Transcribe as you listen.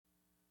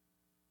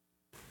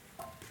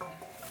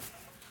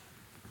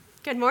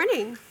Good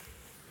morning.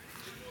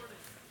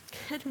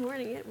 Good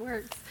morning, it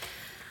works.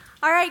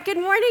 All right, good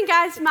morning,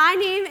 guys. My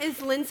name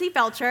is Lindsay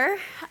Belcher.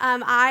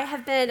 I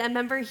have been a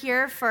member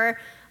here for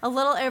a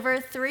little over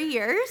 3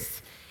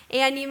 years,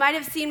 and you might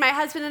have seen my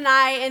husband and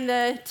I in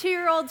the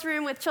 2-year-olds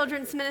room with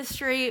children's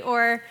ministry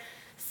or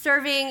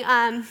serving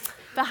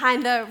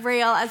behind the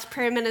rail as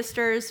prayer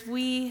ministers.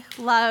 We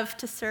love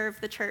to serve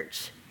the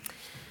church.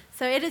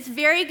 So it is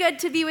very good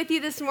to be with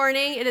you this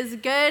morning. It is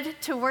good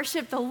to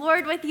worship the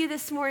Lord with you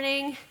this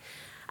morning.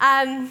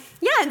 And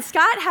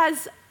Scott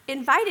has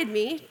invited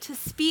me to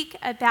speak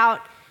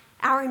about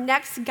our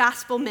next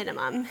gospel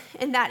minimum,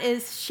 and that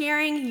is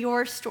sharing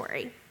your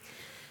story.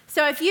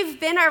 So if you've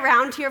been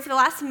around here for the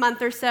last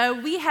month or so,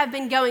 we have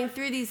been going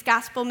through these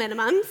gospel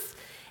minimums,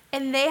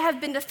 and they have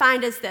been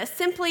defined as this: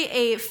 simply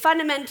a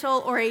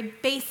fundamental or a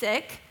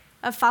basic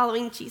of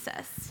following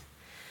Jesus.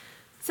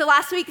 So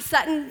last week,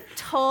 Sutton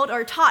taught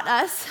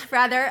us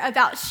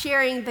about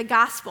sharing the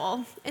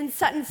gospel. And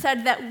Sutton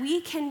said that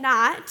we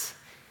cannot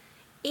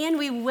and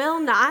we will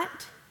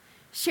not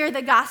share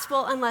the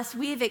gospel unless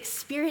we've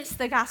experienced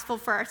the gospel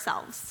for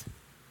ourselves.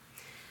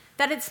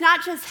 That it's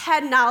not just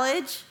head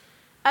knowledge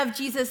of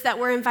Jesus that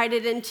we're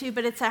invited into,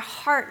 but it's a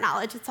heart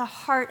knowledge, it's a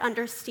heart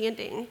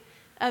understanding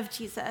of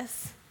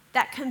Jesus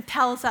that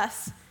compels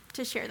us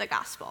to share the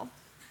gospel.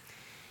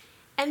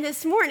 And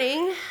this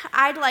morning,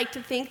 I'd like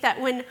to think that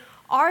when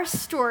our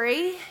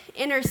story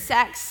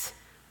intersects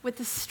with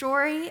the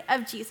story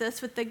of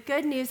Jesus, with the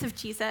good news of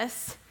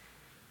Jesus,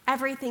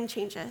 everything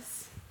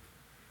changes.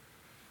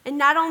 And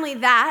not only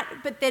that,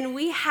 but then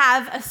we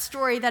have a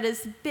story that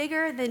is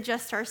bigger than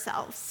just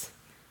ourselves.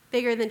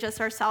 Bigger than just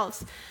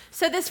ourselves.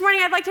 So this morning,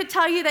 I'd like to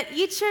tell you that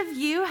each of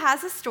you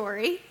has a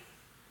story,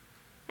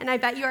 and I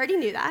bet you already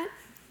knew that.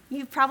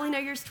 You probably know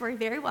your story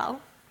very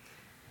well.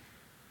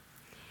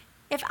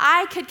 If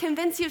I could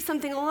convince you of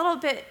something a little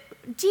bit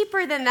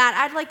deeper than that,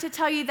 I'd like to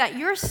tell you that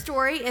your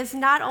story is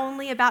not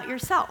only about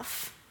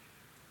yourself,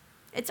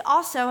 it's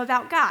also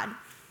about God.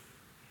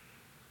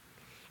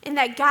 And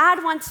that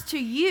God wants to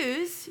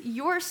use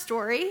your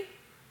story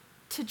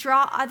to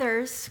draw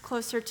others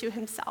closer to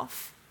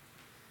himself.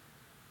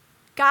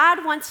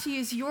 God wants to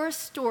use your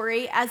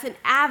story as an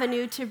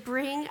avenue to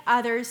bring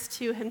others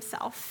to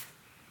himself.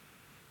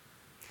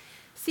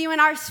 See, when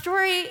our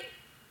story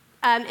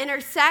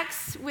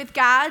intersects with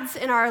God's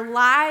and our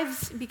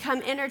lives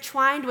become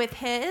intertwined with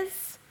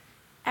his,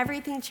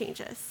 everything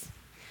changes.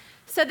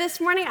 So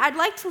this morning, I'd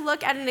like to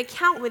look at an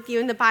account with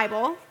you in the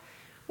Bible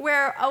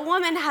where a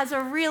woman has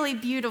a really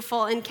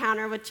beautiful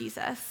encounter with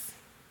Jesus.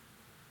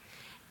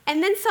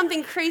 And then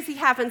something crazy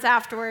happens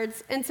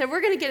afterwards, and so we're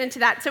going to get into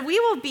that. So we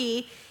will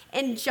be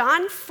in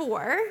John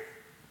 4,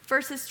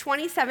 verses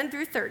 27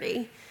 through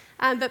 30.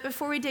 But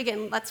before we dig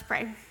in, let's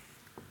pray.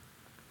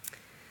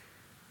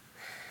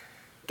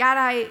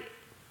 God,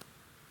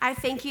 I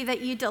thank you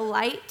that you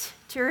delight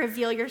to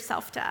reveal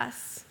yourself to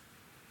us.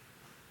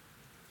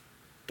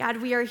 God,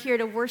 we are here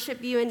to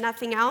worship you and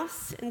nothing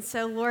else, and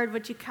so, Lord,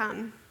 would you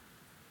come?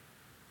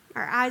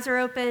 Our eyes are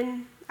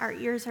open, our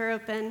ears are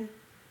open,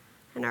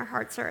 and our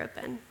hearts are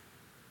open.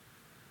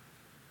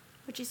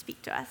 Would you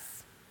speak to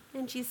us?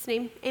 In Jesus'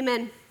 name,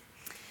 amen.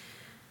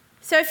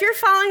 So if you're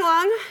following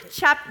along,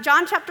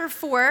 John chapter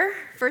 4,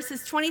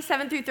 verses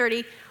 27 through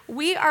 30,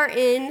 we are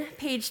in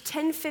page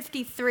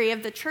 1053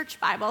 of the church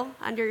Bible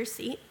under your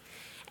seat.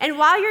 And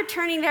while you're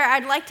turning there,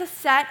 I'd like to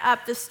set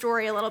up the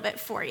story a little bit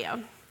for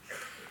you.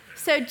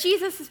 So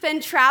Jesus has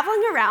been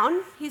traveling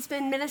around. He's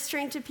been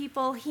ministering to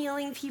people,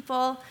 healing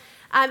people.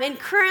 And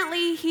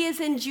currently, he is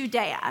in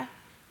Judea,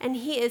 and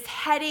he is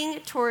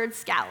heading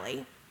towards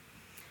Galilee.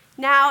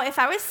 Now, if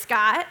I was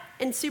Scott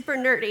and super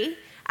nerdy,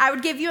 I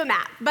would give you a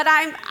map, but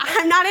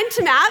I'm not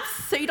into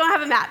maps, so you don't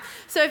have a map.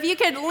 So if you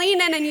could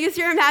lean in and use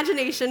your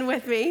imagination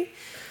with me.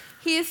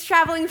 He is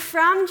traveling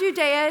from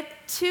Judea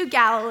to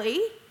Galilee,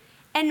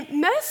 and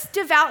most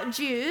devout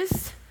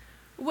Jews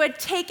would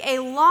take a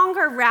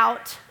longer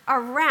route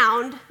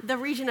around the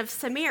region of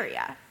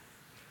Samaria.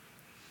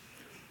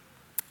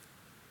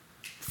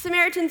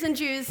 Samaritans and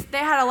Jews, they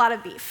had a lot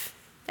of beef.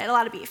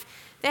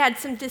 They had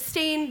some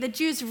disdain. The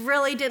Jews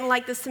really didn't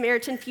like the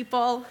Samaritan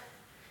people.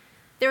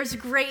 There was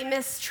great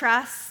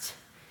mistrust.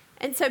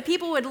 And so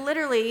people would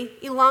literally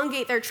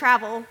elongate their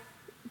travel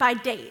by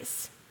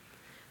days.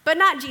 But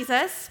not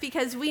Jesus,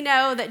 because we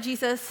know that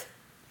Jesus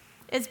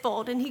is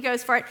bold and he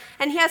goes for it.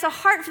 And he has a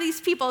heart for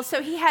these people,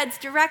 so he heads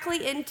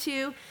directly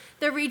into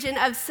the region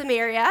of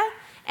Samaria.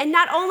 And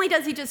not only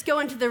does he just go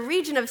into the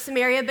region of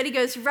Samaria, but he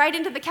goes right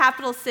into the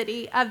capital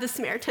city of the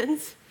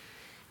Samaritans.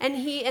 And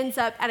he ends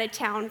up at a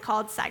town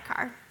called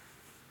Sychar.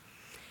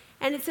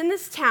 And it's in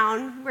this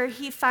town where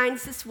he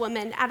finds this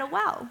woman at a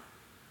well.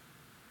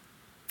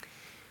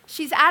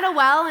 She's at a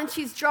well and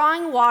she's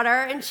drawing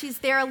water and she's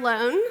there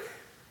alone.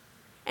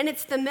 And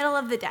it's the middle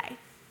of the day.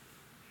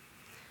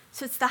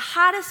 So it's the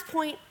hottest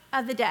point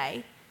of the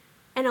day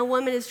and a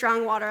woman is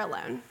drawing water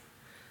alone.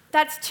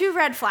 That's 2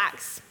 red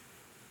flags.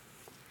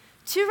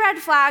 2 red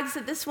flags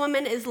that this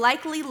woman is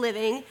likely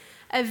living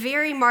a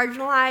very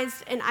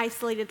marginalized and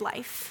isolated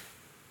life.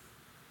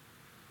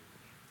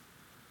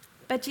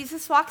 But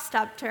Jesus walks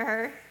up to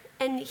her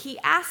and he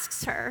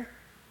asks her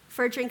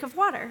for a drink of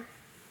water.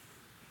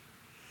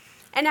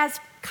 And as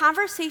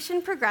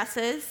conversation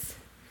progresses,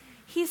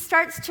 he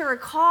starts to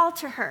recall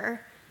to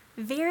her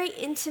very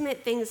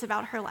intimate things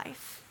about her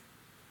life,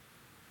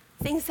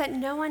 things that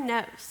no one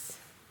knows.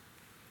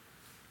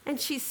 And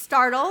she's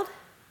startled,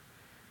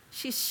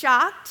 she's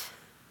shocked,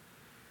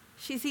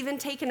 she's even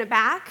taken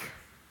aback.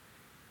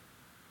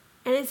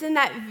 And it's in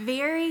that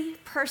very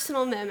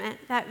personal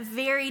moment, that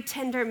very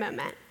tender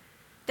moment,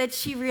 that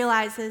she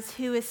realizes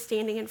who is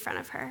standing in front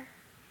of her.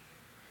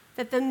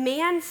 That the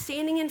man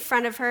standing in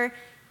front of her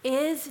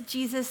is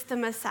Jesus the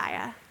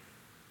Messiah.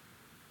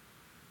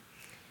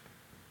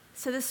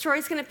 So the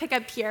story's going to pick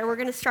up here. We're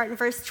going to start in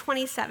verse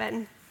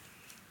 27. It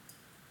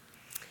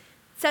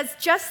says,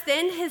 "Just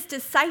then his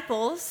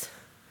disciples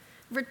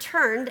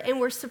returned and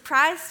were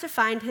surprised to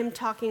find him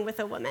talking with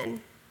a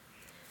woman.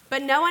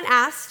 But no one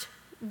asked,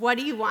 'What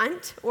do you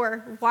want?'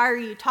 or 'Why are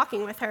you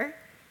talking with her?'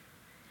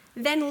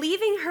 Then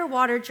leaving her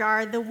water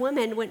jar, the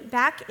woman went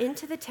back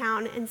into the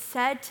town and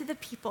said to the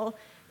people,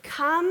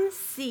 'Come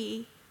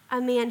see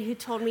a man who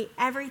told me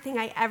everything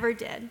I ever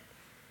did.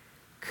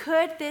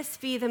 Could this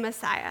be the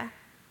Messiah?'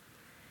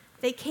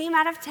 They came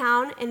out of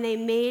town and they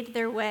made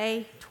their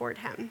way toward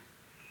him."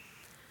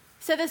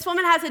 So this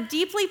woman has a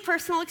deeply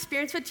personal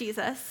experience with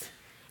Jesus,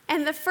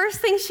 and the first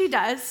thing she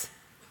does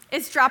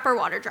is drop her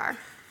water jar.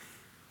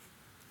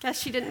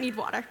 Guess she didn't need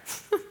water.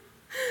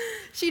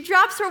 She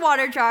drops her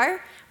water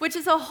jar, which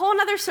is a whole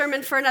nother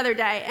sermon for another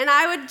day, and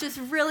I would just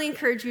really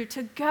encourage you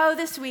to go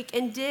this week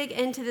and dig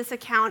into this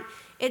account.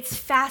 It's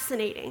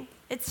fascinating.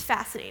 It's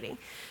fascinating.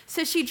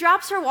 So she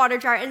drops her water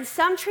jar, and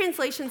some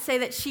translations say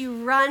that she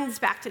runs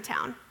back to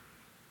town,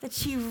 that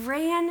she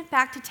ran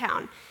back to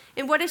town.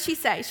 And what does she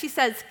say? She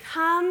says,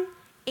 "Come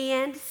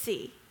and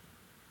see.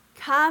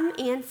 Come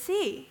and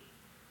see."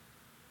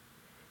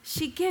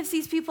 She gives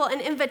these people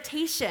an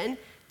invitation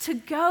to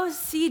go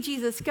see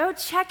Jesus, go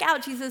check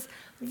out Jesus,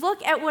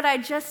 look at what I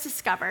just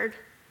discovered.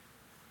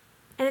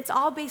 And it's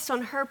all based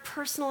on her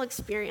personal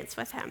experience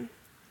with him.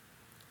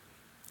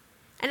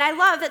 And I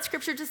love that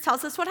scripture just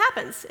tells us what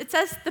happens. It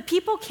says the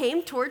people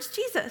came towards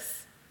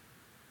Jesus.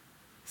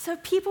 So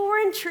people were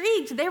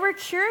intrigued. They were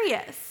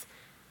curious.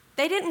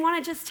 They didn't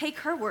want to just take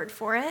her word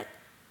for it.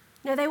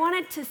 No, they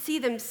wanted to see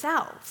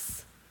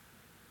themselves.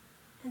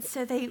 And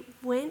so they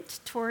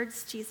went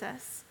towards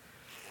Jesus.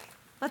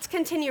 Let's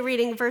continue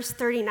reading verse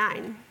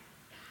 39.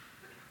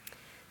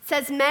 It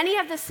says, "Many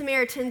of the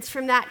Samaritans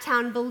from that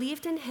town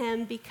believed in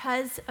him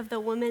because of the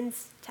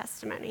woman's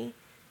testimony.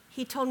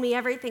 He told me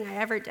everything I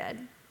ever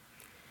did.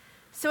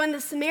 So when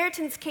the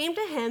Samaritans came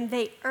to him,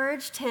 they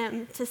urged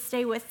him to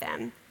stay with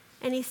them,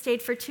 and he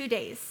stayed for 2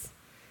 days.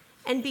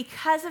 And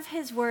because of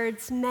his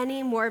words,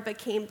 many more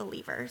became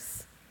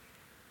believers.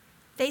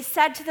 They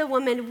said to the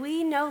woman,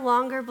 'We no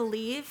longer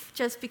believe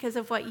just because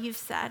of what you've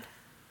said.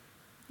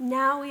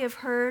 Now we have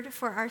heard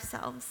for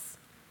ourselves,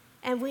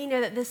 and we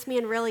know that this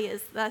man really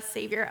is the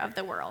Savior of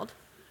the world.'"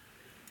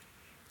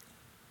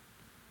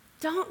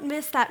 Don't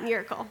miss that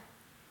miracle.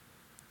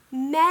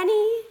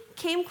 Many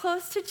came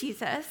close to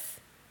Jesus,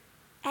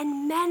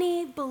 and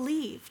many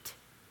believed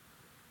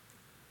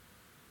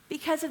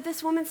because of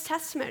this woman's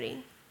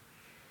testimony,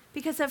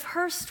 because of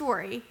her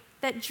story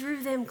that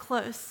drew them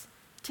close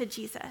to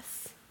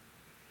Jesus.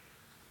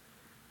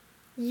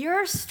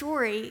 Your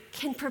story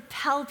can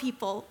propel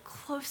people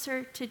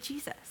closer to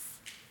Jesus,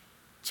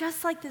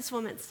 just like this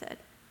woman's did.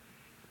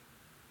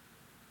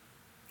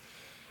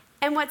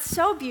 And what's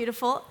so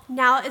beautiful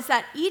now is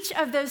that each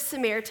of those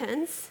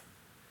Samaritans,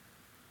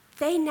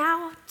 they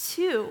now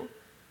too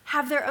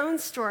have their own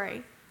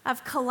story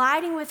of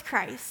colliding with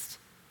Christ.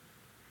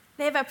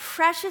 They have a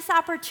precious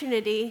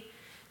opportunity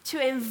to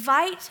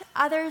invite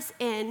others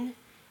in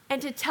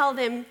and to tell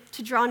them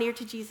to draw near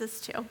to Jesus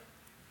too.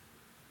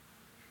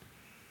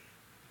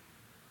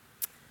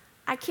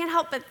 I can't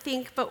help but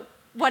think, but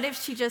what if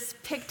she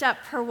just picked up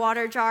her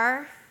water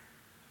jar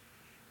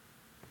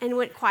and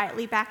went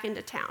quietly back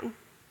into town?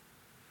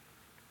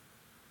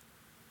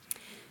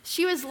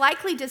 She was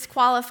likely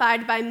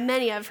disqualified by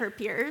many of her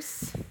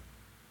peers.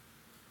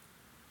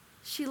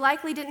 She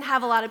likely didn't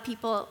have a lot of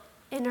people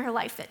in her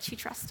life that she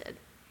trusted.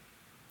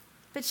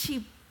 But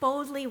she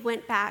boldly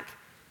went back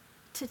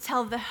to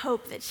tell the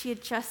hope that she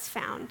had just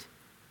found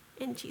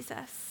in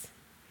Jesus.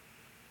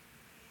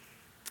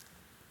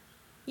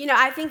 You know,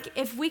 I think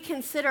if we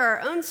consider our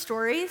own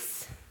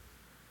stories,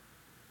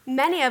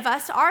 many of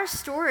us, our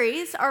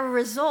stories are a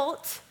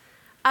result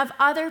of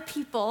other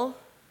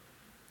people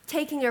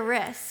taking a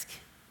risk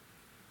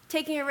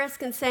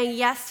and saying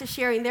yes to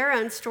sharing their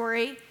own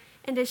story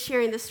and to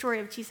sharing the story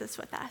of Jesus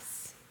with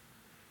us.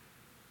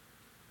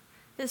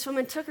 This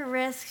woman took a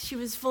risk, she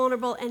was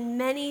vulnerable, and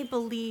many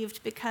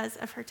believed because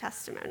of her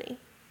testimony.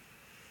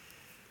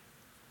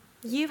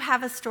 You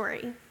have a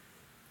story.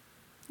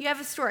 You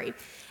have a story.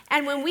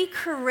 And when we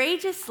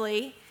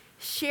courageously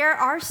share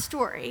our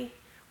story,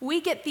 we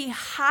get the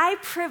high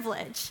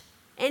privilege,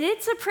 and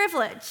it's a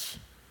privilege,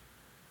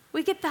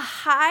 we get the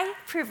high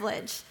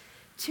privilege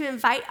to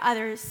invite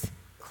others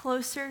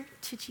closer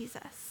to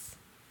Jesus.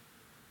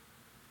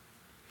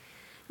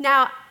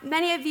 Now,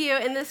 many of you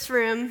in this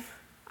room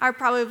are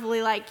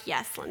probably like,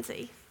 yes,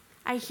 Lindsay,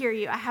 I hear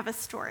you. I have a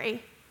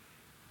story.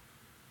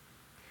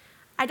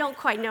 I don't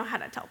quite know how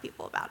to tell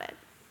people about it.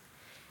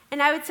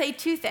 And I would say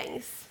two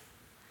things.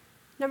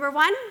 Number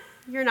one,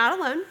 you're not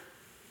alone.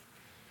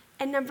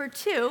 And number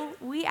two,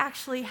 we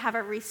actually have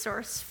a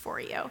resource for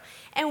you.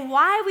 And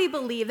why we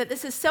believe that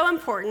this is so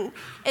important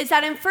is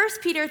that in 1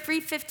 Peter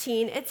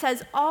 3:15, it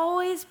says,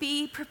 always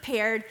be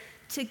prepared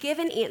to give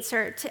an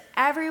answer to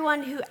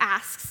everyone who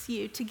asks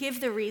you to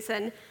give the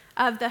reason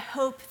of the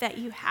hope that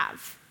you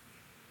have.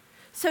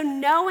 So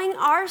knowing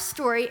our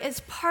story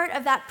is part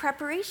of that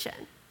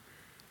preparation.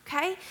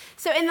 Okay?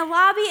 So in the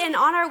lobby and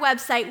on our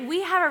website,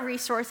 we have a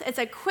resource. It's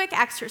a quick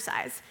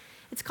exercise.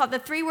 It's called the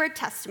 3-word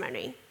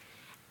testimony.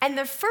 And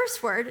the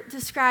first word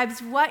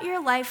describes what your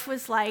life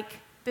was like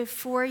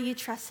before you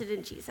trusted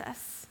in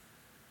Jesus.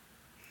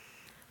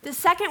 The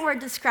second word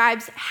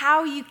describes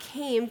how you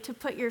came to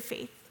put your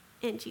faith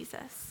in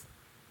Jesus.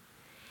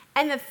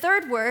 And the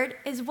third word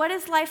is what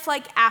is life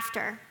like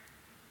after?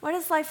 What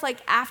is life like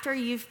after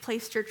you've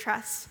placed your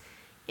trust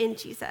in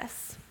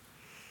Jesus?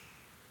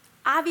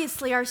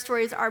 Obviously, our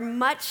stories are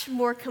much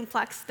more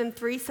complex than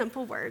 3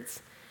 simple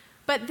words,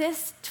 but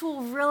this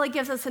tool really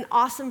gives us an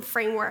awesome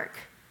framework,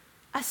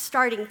 a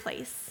starting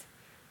place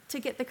to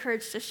get the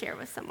courage to share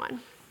with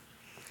someone.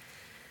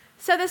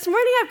 So this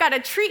morning I've got a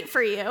treat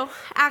for you.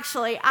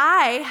 Actually,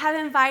 I have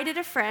invited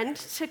a friend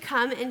to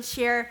come and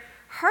share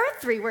her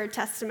 3-word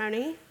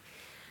testimony.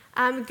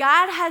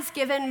 God has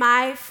given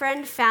my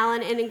friend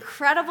Fallon an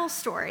incredible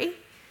story,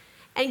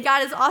 and God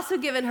has also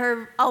given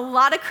her a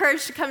lot of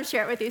courage to come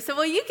share it with you. So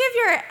will you give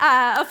your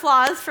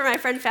applause for my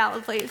friend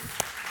Fallon, please?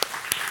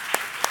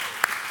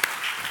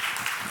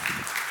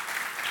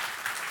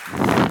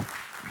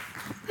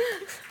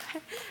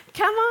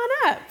 Come on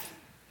up.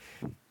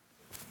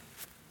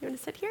 You want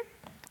to sit here?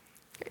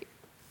 Great.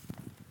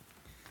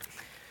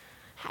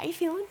 How you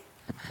feeling?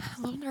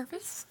 A little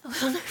nervous. A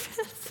little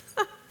nervous.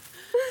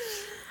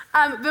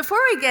 Before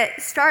we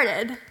get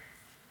started,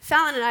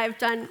 Fallon and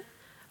I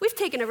we've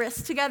taken a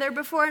risk together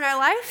before in our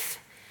life.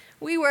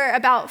 We were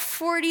about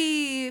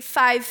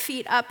 45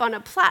 feet up on a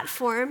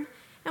platform,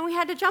 and we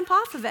had to jump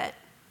off of it.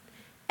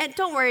 And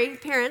don't worry,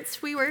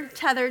 parents, we were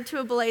tethered to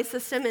a belay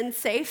system and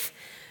safe.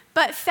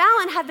 But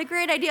Fallon had the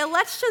great idea,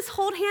 let's just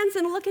hold hands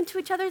and look into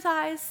each other's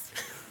eyes.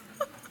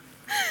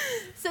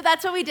 So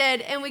that's what we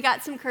did, and we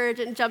got some courage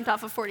and jumped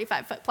off a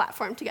 45-foot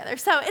platform together.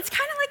 So it's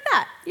kind of like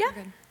that, yeah?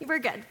 We're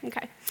good,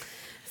 okay.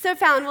 So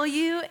Fallon, will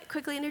you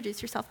quickly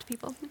introduce yourself to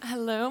people?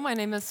 Hello, my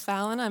name is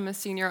Fallon. I'm a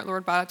senior at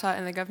Lord Botetourt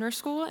in the Governor's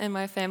School, and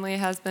my family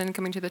has been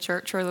coming to the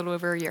church for a little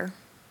over a year.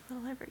 A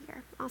little over a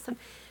year, awesome.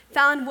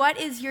 Fallon, what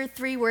is your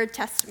 3-word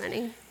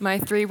testimony? My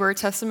 3-word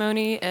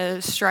testimony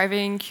is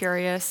striving,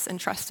 curious, and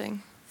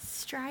trusting.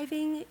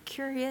 Striving,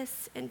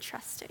 curious, and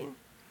trusting.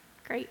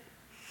 Great.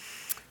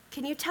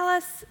 Can you tell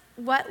us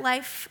what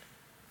life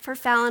for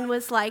Fallon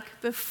was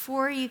like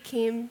before you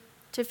came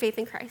to faith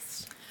in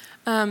Christ?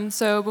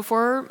 So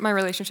before my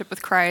relationship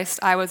with Christ,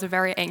 I was a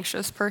very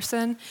anxious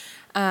person.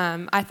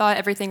 I thought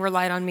everything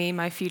relied on me,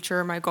 my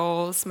future, my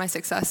goals, my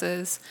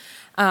successes.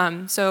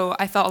 So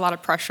I felt a lot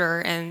of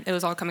pressure, and it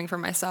was all coming from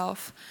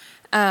myself.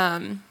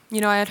 I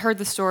had heard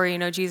the story,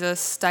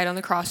 Jesus died on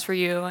the cross for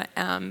you,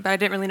 but I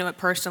didn't really know it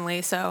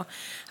personally. So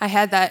I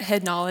had that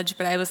head knowledge,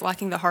 but I was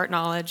lacking the heart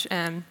knowledge.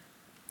 And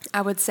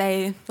I would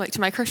say,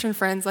 to my Christian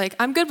friends,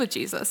 I'm good with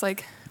Jesus.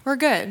 We're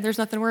good. There's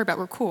nothing to worry about.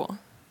 We're cool.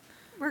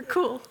 We're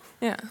cool.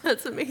 Yeah.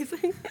 That's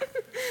amazing.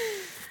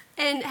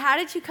 And how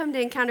did you come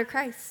to encounter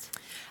Christ?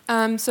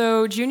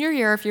 So junior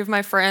year, a few of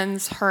my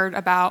friends heard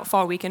about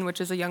Fall Weekend,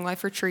 which is a Young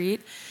Life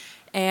retreat.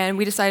 And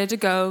we decided to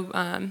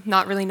go,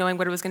 not really knowing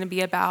what it was going to be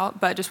about,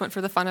 but just went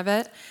for the fun of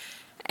it.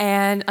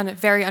 And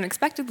very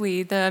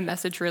unexpectedly, the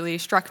message really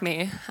struck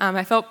me.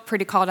 I felt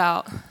pretty called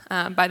out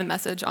by the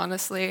message,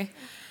 honestly.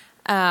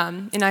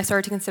 And I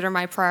started to consider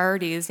my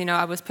priorities.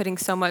 I was putting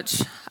so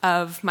much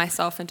of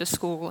myself into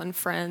school and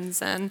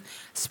friends and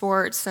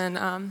sports, and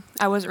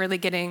I wasn't really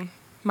getting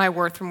my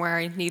worth from where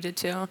I needed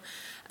to.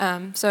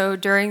 So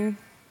during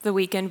the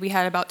weekend, we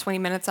had about 20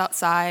 minutes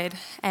outside,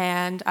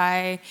 and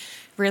I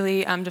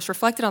really just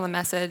reflected on the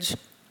message,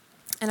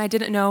 and I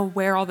didn't know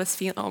where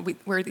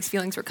where these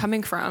feelings were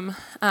coming from.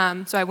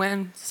 So I went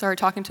and started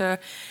talking to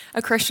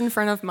a Christian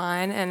friend of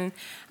mine, and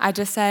I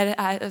just said,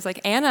 I was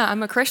like, Anna,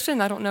 I'm a Christian.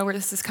 I don't know where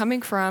this is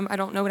coming from. I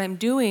don't know what I'm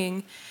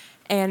doing.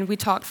 And we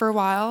talked for a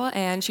while,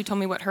 and she told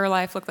me what her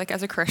life looked like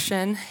as a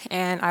Christian,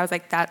 and I was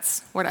like,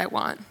 that's what I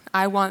want.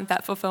 I want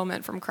that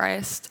fulfillment from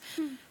Christ.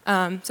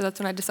 So that's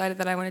when I decided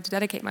that I wanted to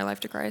dedicate my life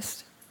to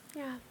Christ.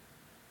 Yeah,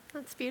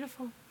 that's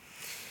beautiful.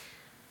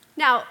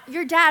 Now,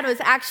 your dad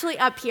was actually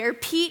up here,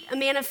 Pete, a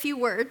man of few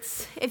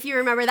words, if you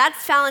remember. That's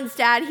Fallon's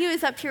dad. He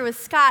was up here with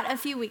Scott a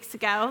few weeks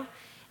ago,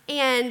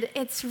 and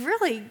it's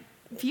really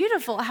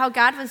beautiful how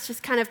God was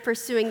just kind of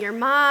pursuing your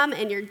mom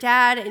and your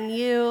dad and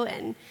you,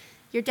 and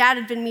your dad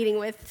had been meeting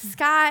with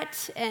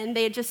Scott, and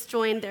they had just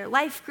joined their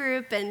life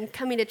group and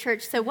coming to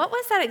church. So what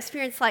was that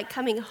experience like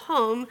coming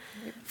home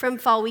from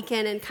fall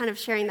weekend and kind of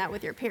sharing that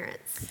with your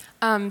parents?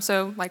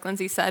 So like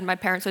Lindsay said, my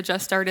parents had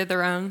just started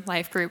their own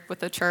life group with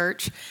the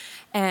church.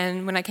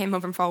 And when I came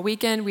home from fall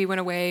weekend, we went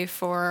away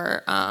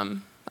for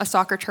a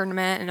soccer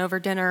tournament, and over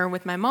dinner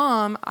with my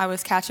mom, I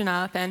was catching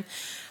up and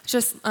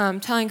just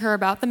telling her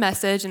about the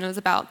message, and it was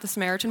about the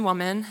Samaritan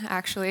woman,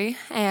 actually,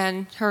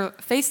 and her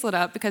face lit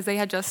up because they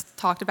had just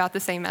talked about the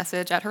same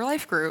message at her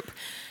life group.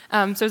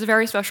 So it was a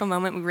very special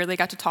moment. We really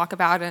got to talk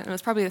about it, and it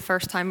was probably the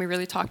first time we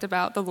really talked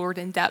about the Lord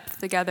in depth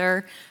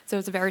together, so it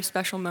was a very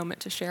special moment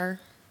to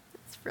share.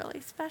 It's really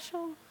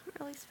special,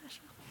 really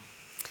special.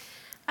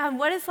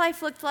 What has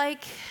life looked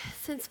like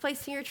since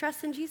placing your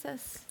trust in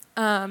Jesus?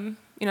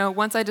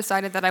 Once I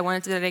decided that I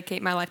wanted to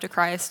dedicate my life to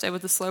Christ, it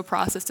was a slow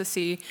process to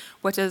see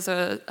what does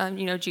a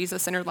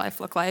Jesus-centered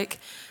life look like.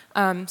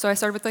 So I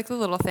started with like the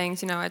little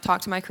things. I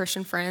talked to my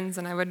Christian friends,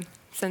 and I would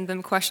send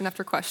them question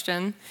after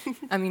question.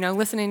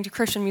 Listening to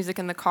Christian music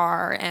in the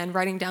car and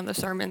writing down the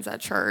sermons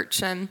at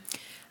church. And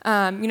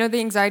the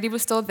anxiety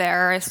was still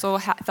there. I still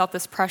felt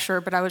this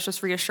pressure, but I was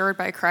just reassured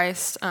by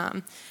Christ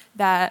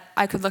that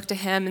I could look to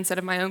him instead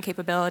of my own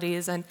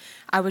capabilities, and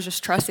I was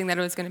just trusting that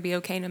it was going to be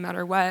okay no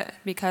matter what,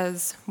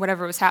 because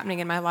whatever was happening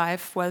in my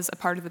life was a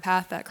part of the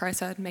path that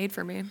Christ had made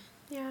for me.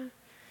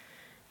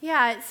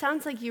 Yeah, it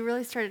sounds like you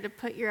really started to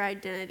put your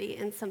identity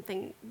in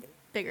something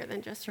bigger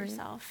than just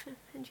yourself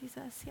in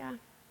Jesus. Yeah.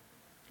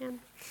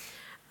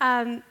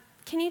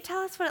 Can you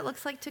tell us what it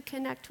looks like to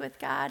connect with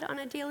God on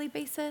a daily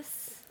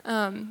basis?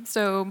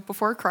 So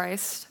before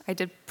Christ, I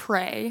did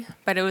pray,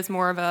 but it was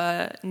more of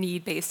a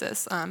need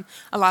basis, a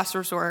last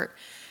resort.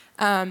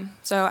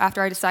 So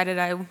after I decided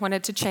I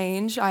wanted to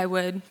change, I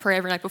would pray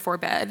every night before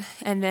bed,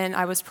 and then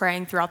I was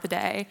praying throughout the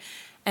day.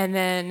 And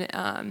then,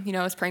 I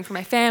was praying for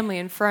my family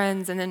and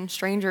friends, and then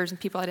strangers and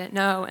people I didn't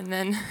know, and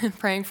then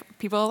praying for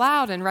people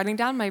aloud and writing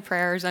down my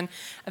prayers. And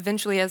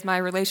eventually, as my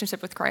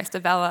relationship with Christ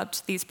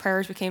developed, these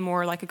prayers became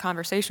more like a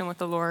conversation with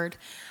the Lord.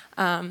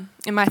 And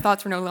my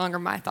thoughts were no longer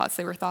my thoughts,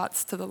 they were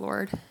thoughts to the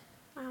Lord.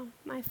 Wow,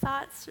 my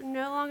thoughts are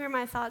no longer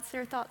my thoughts,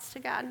 they're thoughts to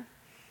God.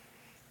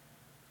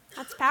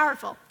 That's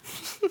powerful.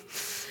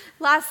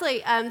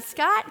 Lastly,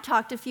 Scott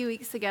talked a few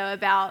weeks ago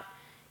about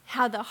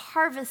how the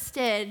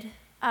harvested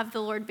of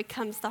the Lord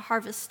becomes the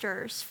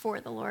harvesters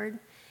for the Lord.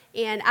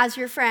 And as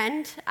your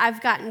friend,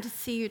 I've gotten to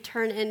see you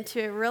turn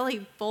into a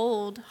really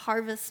bold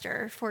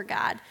harvester for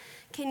God.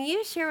 Can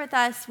you share with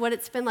us what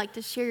it's been like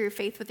to share your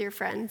faith with your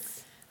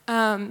friends?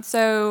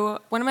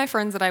 So one of my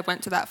friends that I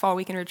went to that fall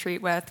weekend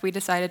retreat with, we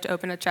decided to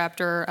open a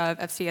chapter of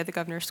FC at the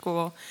Governor's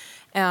School.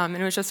 And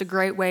it was just a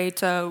great way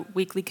to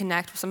weekly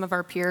connect with some of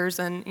our peers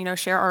and,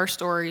 share our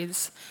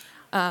stories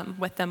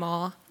with them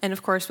all. And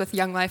of course, with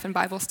Young Life and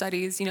Bible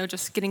studies,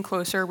 just getting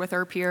closer with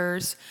our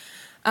peers.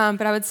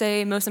 But I would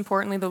say most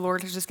importantly, the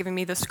Lord has just given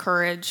me this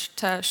courage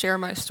to share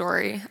my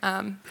story,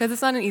 because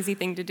it's not an easy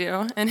thing to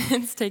do, and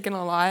it's taken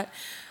a lot.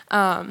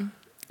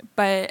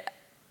 But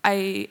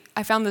I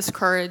found this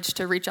courage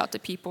to reach out to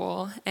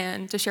people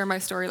and to share my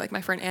story like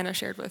my friend Anna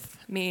shared with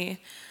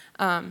me.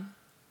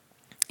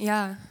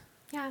 Yeah.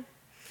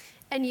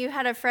 And you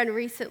had a friend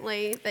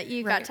recently that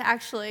you got to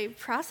actually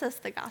process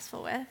the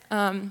gospel with.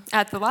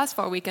 At the last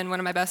fall weekend,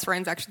 one of my best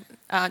friends actually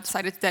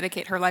decided to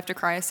dedicate her life to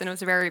Christ, and it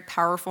was a very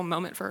powerful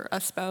moment for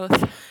us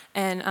both.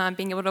 And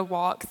being able to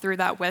walk through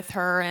that with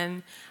her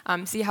and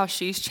see how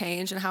she's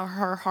changed and how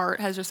her heart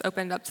has just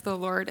opened up to the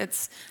Lord.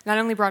 It's not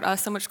only brought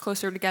us so much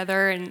closer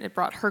together, and it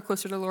brought her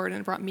closer to the Lord,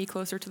 and it brought me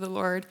closer to the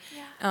Lord.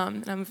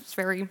 And I'm just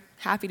very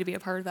happy to be a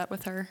part of that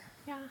with her.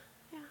 Yeah.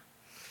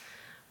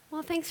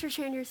 Well, thanks for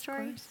sharing your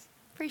story.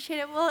 Appreciate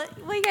it. Well,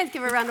 will you guys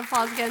give a round of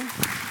applause again?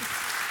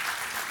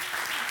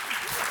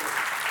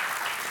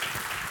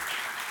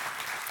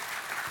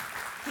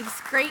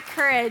 Takes great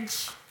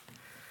courage.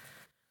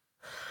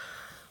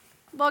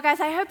 Well,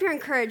 guys, I hope you're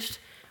encouraged.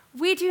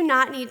 We do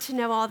not need to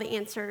know all the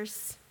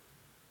answers.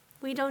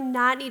 We do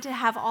not need to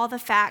have all the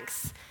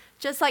facts.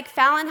 Just like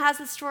Fallon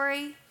has a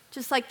story,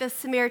 just like the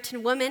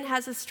Samaritan woman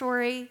has a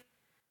story,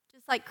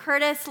 just like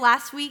Curtis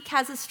last week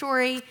has a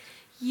story,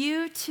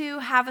 you too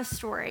have a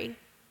story.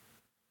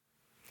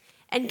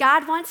 And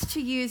God wants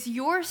to use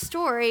your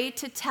story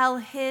to tell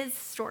his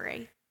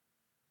story.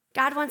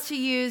 God wants to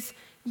use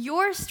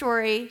your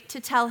story to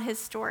tell his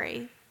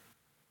story.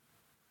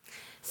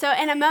 So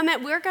in a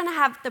moment, we're going to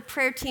have the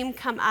prayer team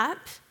come up,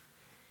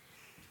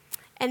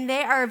 and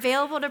they are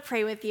available to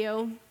pray with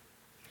you.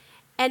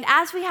 And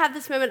as we have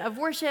this moment of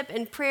worship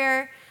and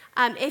prayer,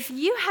 if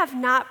you have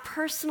not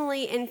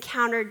personally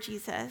encountered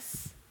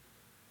Jesus,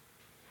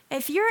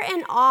 if you're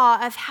in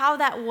awe of how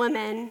that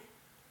woman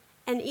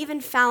and even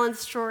Fallon's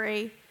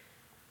story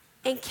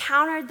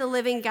encountered the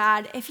living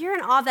God, if you're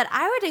in awe of that,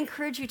 I would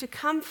encourage you to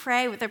come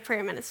pray with a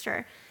prayer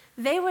minister.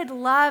 They would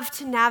love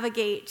to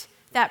navigate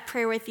that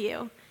prayer with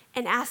you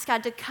and ask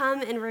God to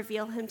come and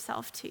reveal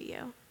himself to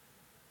you.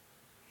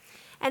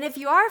 And if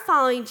you are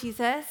following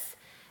Jesus,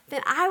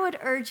 then I would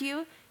urge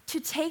you to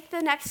take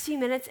the next few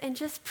minutes and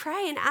just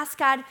pray and ask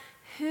God,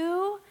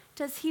 who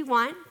does he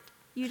want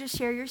you to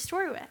share your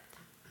story with?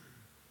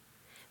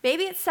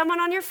 Maybe it's someone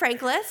on your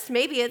Frank list.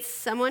 Maybe it's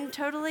someone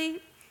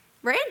totally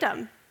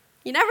random.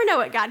 You never know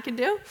what God can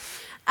do.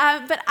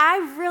 But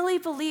I really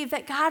believe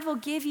that God will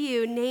give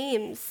you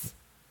names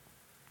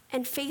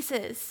and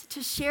faces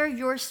to share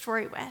your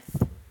story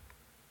with.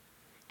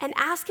 And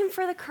ask him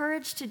for the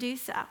courage to do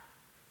so.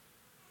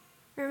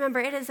 Remember,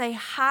 it is a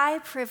high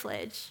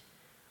privilege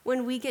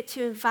when we get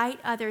to invite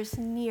others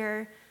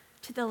near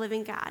to the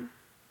living God.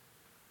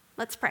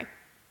 Let's pray.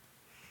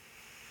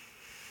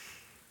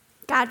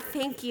 God,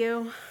 thank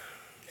you.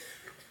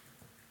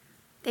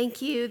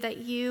 Thank you that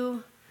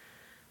you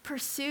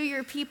pursue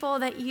your people,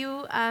 that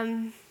you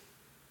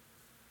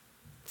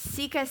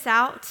seek us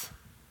out.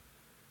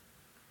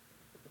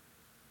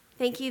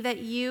 Thank you that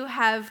you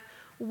have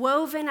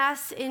woven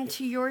us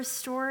into your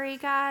story,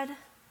 God.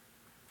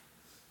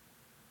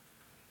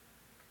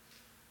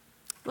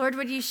 Lord,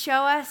 would you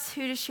show us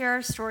who to share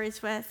our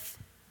stories with?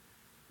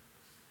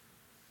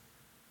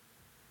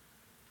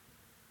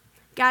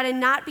 God, and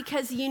not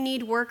because you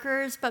need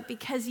workers, but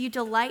because you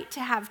delight to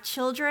have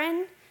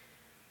children,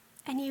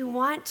 and you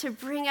want to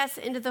bring us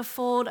into the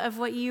fold of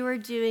what you are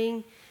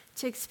doing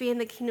to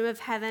expand the kingdom of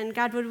heaven.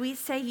 God, would we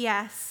say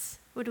yes?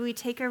 Would we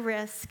take a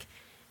risk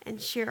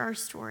and share our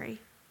story?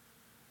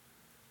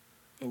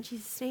 In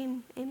Jesus'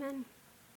 name, amen.